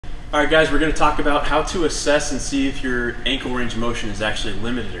All right, guys, we're going to talk about how to assess and see if your ankle range of motion is actually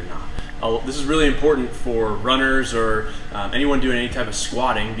limited or not. This is really important for runners or anyone doing any type of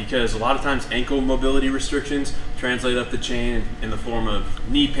squatting, because a lot of times ankle mobility restrictions translate up the chain in the form of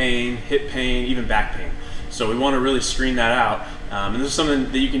knee pain, hip pain, even back pain. So we want to really screen that out, and this is something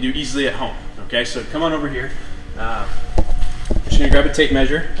that you can do easily at home. Okay, so come on over here. Just going to grab a tape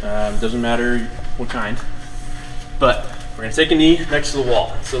measure. Doesn't matter what kind, but we're going to take a knee next to the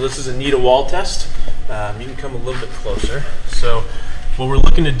wall. So this is a knee to wall test. You can come a little bit closer. So what we're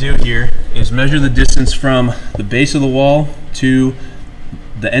looking to do here is measure the distance from the base of the wall to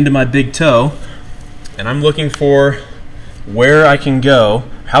the end of my big toe, and I'm looking for where I can go,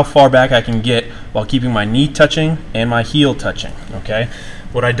 how far back I can get while keeping my knee touching and my heel touching. Okay,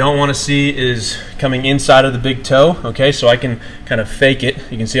 what I don't want to see is coming inside of the big toe. Okay, so I can kind of fake it.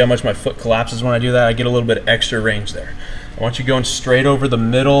 You can see how much my foot collapses when I do that. I get a little bit of extra range there. I want you going straight over the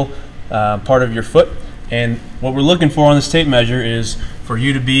middle part of your foot, and what we're looking for on this tape measure is for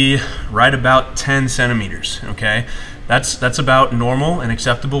you to be right about 10 centimeters. Okay, that's about normal and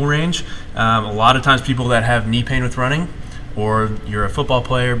acceptable range. A lot of times people that have knee pain with running, or you're a football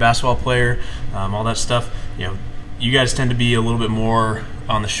player, basketball player, all that stuff, you guys tend to be a little bit more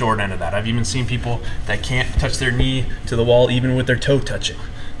on the short end of that. I've even seen people that can't touch their knee to the wall even with their toe touching.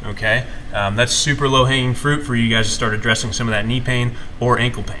 Okay, that's super low hanging fruit for you guys to start addressing some of that knee pain or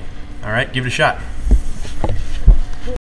ankle pain. All right, give it a shot.